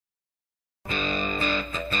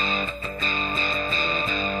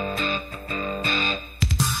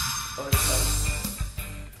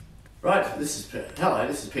Hello,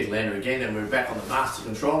 this is Peter Lander again, and we're back on the master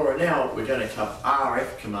controller, and now we're going to cover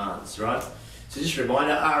RF commands, right? So just a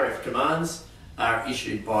reminder, RF commands are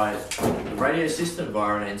issued by the radio system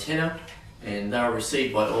via an antenna, and they're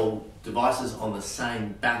received by all devices on the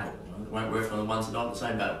same battle. It won't work on the ones that are not the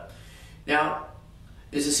same battle. Now,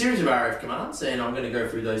 there's a series of RF commands, and I'm going to go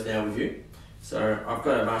through those now with you. So I've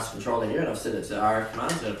got a master controller here, and I've set it to RF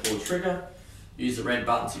commands. I'm going to pull the trigger, use the red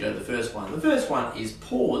button to go to the first one. The first one is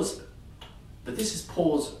pause, but this is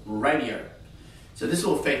pause radio. So this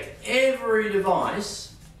will affect every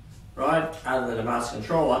device, right, other than a master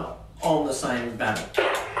controller, on the same battle.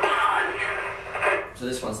 So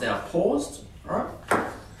this one's now paused, right?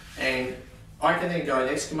 And I can then go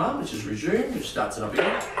next command, which is resume, which starts it up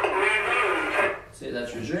again. See,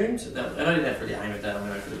 that's resumed. And I didn't have to really aim at that. I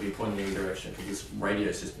mean, I could have been pointing in any direction for this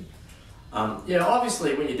radio system.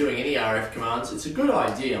 Obviously, when you're doing any RF commands, it's a good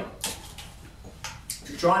idea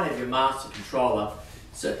to try and have your master controller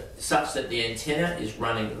such that the antenna is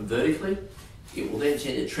running vertically. It will then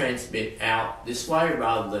tend to transmit out this way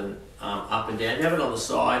rather than up and down. Have it on the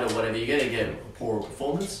side or whatever, you're going to get a poorer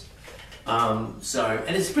performance. And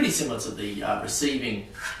it's pretty similar to the receiving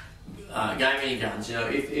gaming guns. You know,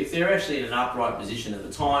 if they're actually in an upright position at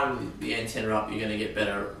the time, the antenna up, you're going to get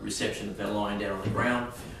better reception if they're lying down on the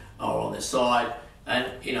ground or on their side.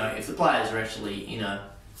 And you know, if the players are actually in a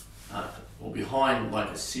or behind like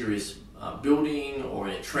a serious building or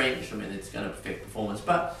in a trench, I mean, it's going to affect performance.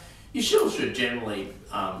 But you still should generally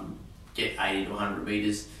get 80 to 100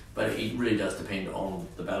 meters, but it really does depend on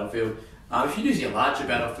the battlefield. If you're using a larger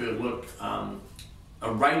battlefield, look,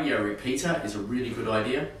 a radio repeater is a really good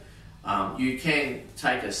idea. You can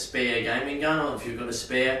take a spare gaming gun, or if you've got a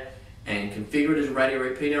spare, and configure it as a radio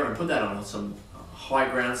repeater and put that on some high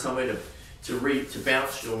ground somewhere to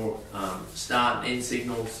bounce your start and end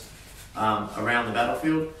signals around the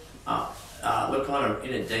battlefield. Look, kind of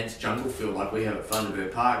in a dense jungle field like we have at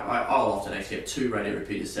Thunderbird Park, I'll often actually have 2 radio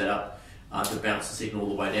repeaters set up to bounce the signal all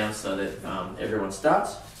the way down so that everyone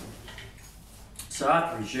starts. So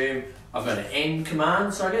after resume, I've got an end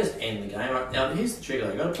command, so I can just end the game. Right, now here's the trigger,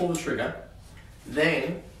 I've got to pull the trigger,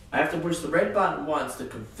 then I have to push the red button once to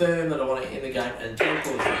confirm that I want to end the game, and then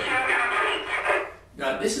pull the trigger.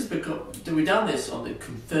 Now, this is because we've done this on the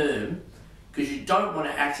confirm, because you don't want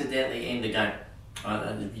to accidentally end the game.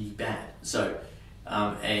 That would be bad. So,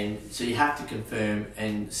 so you have to confirm,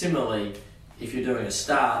 and similarly, if you're doing a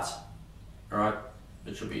start, all right,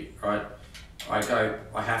 which will be, all right,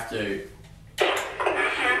 I have to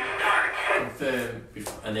confirm,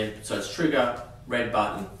 and then, so it's trigger, red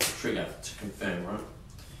button, trigger to confirm, right?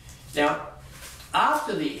 Now,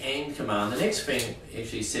 after the end command, the next thing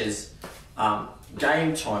actually says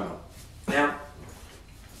game timer. Now,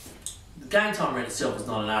 the game timer in itself is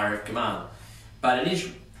not an RF command, but it is.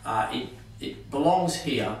 It belongs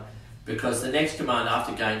here because the next command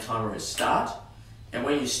after game timer is start, and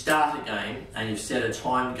when you start a game and you've set a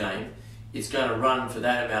timed game, it's going to run for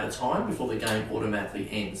that amount of time before the game automatically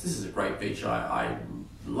ends. This is a great feature. I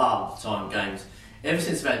love timed games. Ever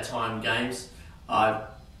since I've had timed games,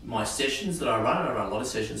 my sessions that I run a lot of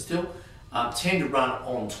sessions still, tend to run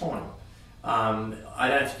on time. I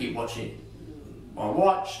don't have to keep watching my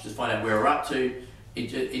watch to find out where we're up to.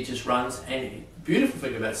 It just runs. And the beautiful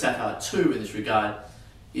thing about SATR2 in this regard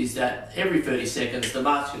is that every 30 seconds the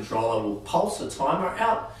master controller will pulse a timer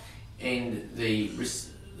out, and the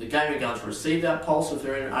gaming guns will receive that pulse if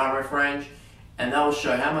they're in RF range, and they'll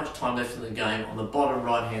show how much time left in the game on the bottom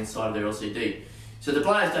right hand side of their LCD. So the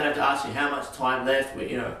players don't have to ask you how much time left.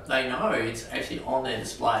 You know, they know it's actually on their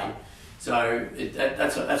display. So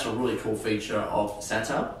that's a really cool feature of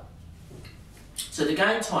SATR. So the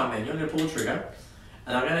game time menu, I'm going to pull the trigger,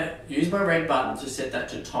 and I'm going to use my red button to set that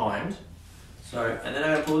to timed. So, and then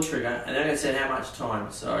I'm going to pull the trigger, and then I'm going to set how much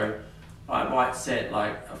time. So I might set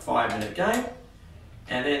like a 5-minute game,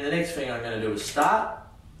 and then the next thing I'm going to do is start,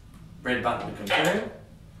 red button to confirm.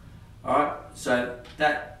 Alright, so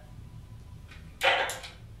that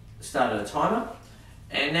started a timer,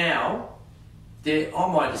 and now there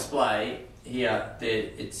on my display here,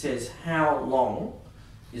 it says how long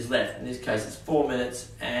is left. In this case, it's 4 minutes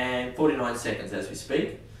and 49 seconds as we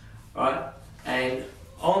speak. Right, and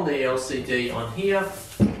on the LCD on here,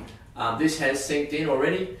 this has synced in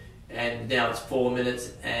already, and now it's 4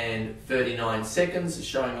 minutes and 39 seconds. It's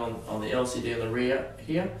showing on the LCD on the rear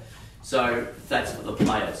here. So that's for the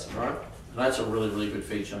players, right? That's a really, really good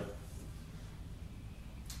feature.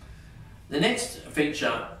 The next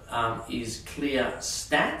feature is clear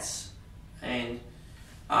stats, and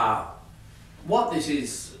what this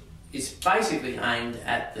is basically aimed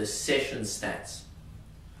at the session stats,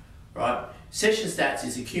 right? Session stats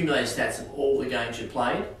is accumulated stats of all the games you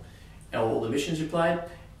played, or all the missions you played,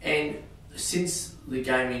 and since the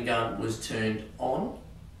gaming gun was turned on.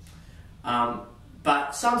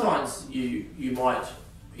 But sometimes you might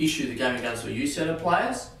issue the gaming guns to a youth centre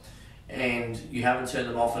players and you haven't turned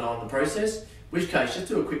them off and on in the process, in which case just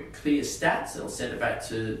do a quick clear stats, it'll send it back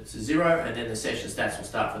to 0, and then the session stats will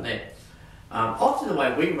start from there. Often the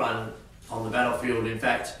way we run on the battlefield, in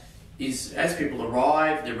fact, is as people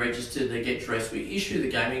arrive, they're registered, they get dressed, we issue the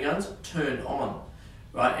gaming guns turned on,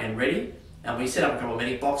 right, and ready, and we set up a couple of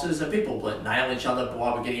medic boxes, and people nail each other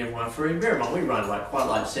while we're getting everyone through. Bear in mind, we run like quite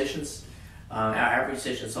large sessions. Our average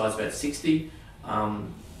session size is about 60.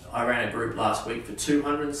 I ran a group last week for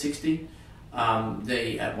 260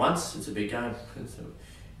 at once. It's a big game.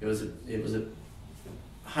 It was a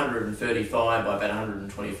 135 by about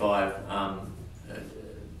 125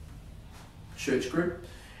 church group,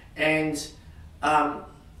 and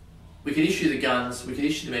we could issue the guns, we could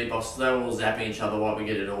issue the medic boxes. They were all zapping each other while we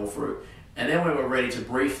get it all through, and then when we're ready to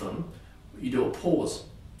brief them, you do a pause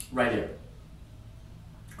radio,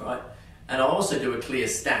 right? And I also do a clear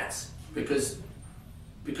stats because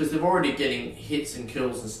they're already getting hits and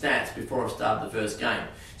kills and stats before I start the first game.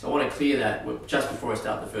 So I want to clear that just before I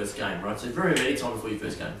start the first game, right? So very many times before your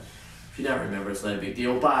first game. If you don't remember, it's not a big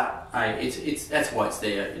deal, but hey, that's why it's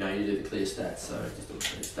there. You know, you do the clear stats. So just do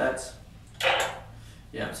clear stats.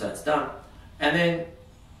 Yeah, so it's done. And then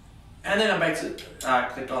I'm back to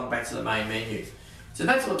click on back to the main menu. So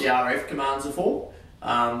that's what the RF commands are for.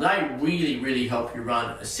 They really help you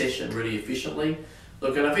run a session really efficiently.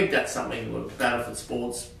 Look, and I think that's something, look, Battlefield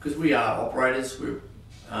Sports, because we are operators.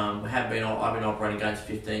 I've been operating games for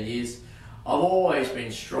 15 years. I've always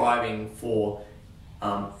been striving for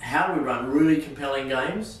how do we run really compelling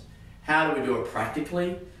games? How do we do it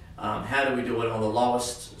practically? How do we do it on the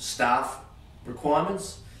lowest staff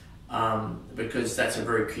requirements? Because that's a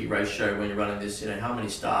very key ratio when you're running this. You know, how many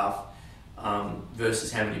staff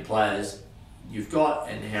versus how many players you've got,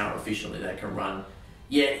 and how efficiently they can run.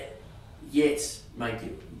 Yet make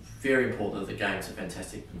it very important that the games are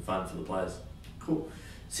fantastic and fun for the players. Cool.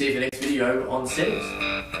 See you for the next video on settings.